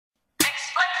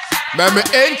Let me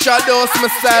introduce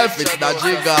myself, it's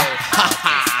Dajigga.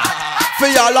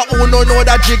 For y'all who don't know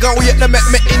Dajigga, wait to make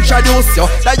me introduce you.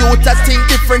 That you to think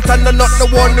different and not the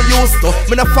one you used to.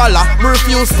 Me no follow, me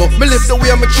refuse to. Me live the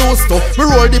way me choose to. Me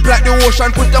roll deep like the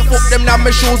ocean, put the foot them down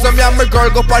my shoes. And me and my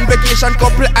girl go on vacation,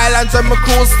 couple islands and me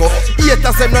cruise to.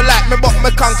 Haters them no like me, but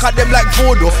me conquer them like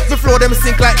voodoo. Me flow them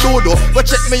sink like dodo. But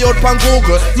check me out on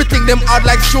Google. Me think them hard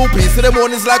like Snoopy, so them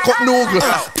one is like up noodle.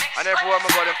 And everyone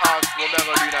got them ask what I'm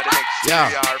gonna do in the next 3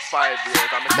 or 5 years.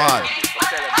 I'm telling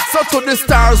them. So to the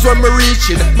stars when me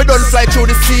reaching, me don't fly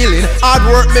through the ceiling. Hard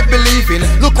work me believing,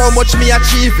 look how much me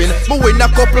achieving. Me win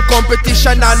a couple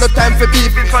competition and no time for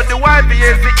beefing. For the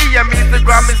YBS, the EMEs, the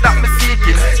Grammys that me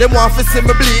seeking. Them want to see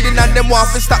me bleeding and them want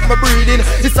to stop me breathing.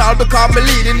 It's all because me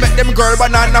leading, make them girl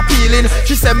banana peeling.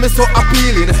 She said me so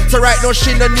appealing, so right now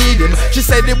she no needing. She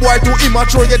said the boy too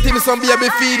immature, get him some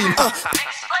baby feeding.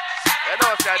 You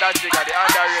know say Dajigga, the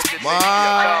underrated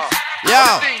man.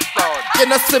 Yeah, you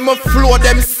know see me flow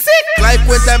them sick like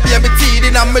when them baby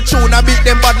teething. And me tune a beat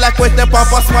them bad like when them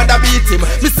papa's mother beat him.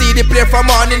 Me see the play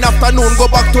from morning, afternoon, go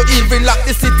back to evening. Lock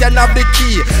the city and have the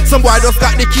key. Some boy just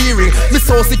got the key ring. Me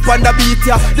so sick on the beat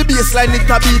ya, the bassline it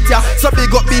a beat ya. So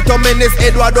big up beat on Menes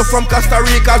Eduardo from Costa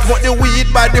Rica. Smoke the weed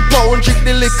by the pound, drink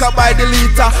the liquor by the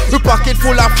liter. We pocket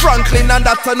full of Franklin and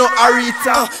that's no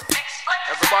Arita.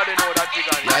 Everybody know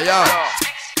Dajigga. Yeah.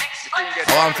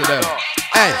 I want to them.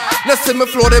 Hey, now see me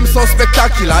flow them so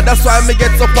spectacular. That's why me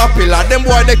get so popular. Them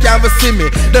boy they can't even see me.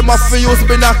 Them have to use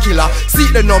binocular. See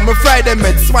them know me fry them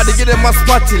heads. Somebody give them a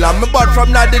spatula. Me bad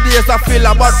from now the days I feel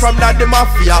bad from now the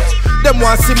mafia. Them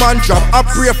want see man drop, I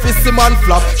pray for see man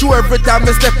flop. True every time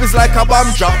me step is like a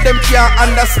bomb drop. Them can't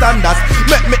understand that.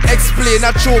 Make me explain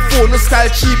a true phone, no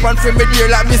style cheap and for me dear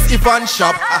like Miss Ivan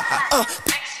Shop.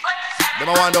 Them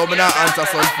I wonder how me not answer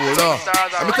some fool, no.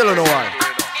 Let me tell you no one.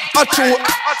 I true,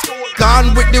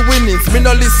 gone with the winnings. Me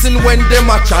no listen when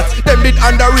them a chat. Them did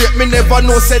underrate me, never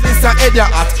know say this a idiot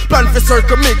at. Plan for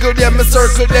circle mingle them, me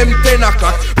circle them 10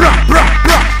 o'clock. Bra bra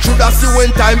bra. Shoulda see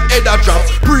when time head a drop.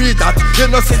 Breathe that.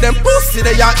 You know see them pussy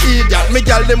they a idiot. Me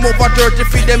gal them over 30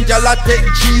 feet them gal a take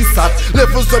G-sat.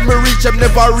 Levels when me reach them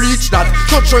never reach that.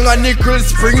 Touch on a nickel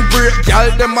spring break. Gal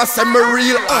them a say me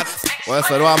real hot. Well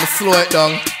so do I me slow it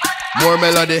down. More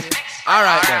melody.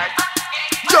 Alright then.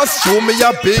 Just show me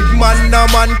a big man, no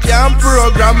man can't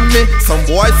program me. Some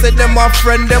boys say them a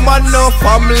friend, them a no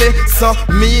family. So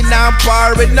me nah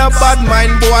par with no bad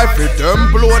mind boy. For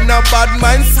them blow no bad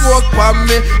mind smoke pon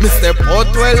me. Me step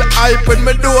out well hype when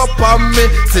me do up on me.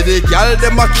 See the gal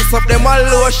them a kiss up, them a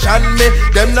lotion me.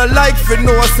 Them no like for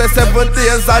no say 7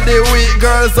 days of the week.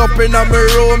 Girls up in a me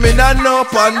room in a no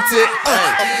panty.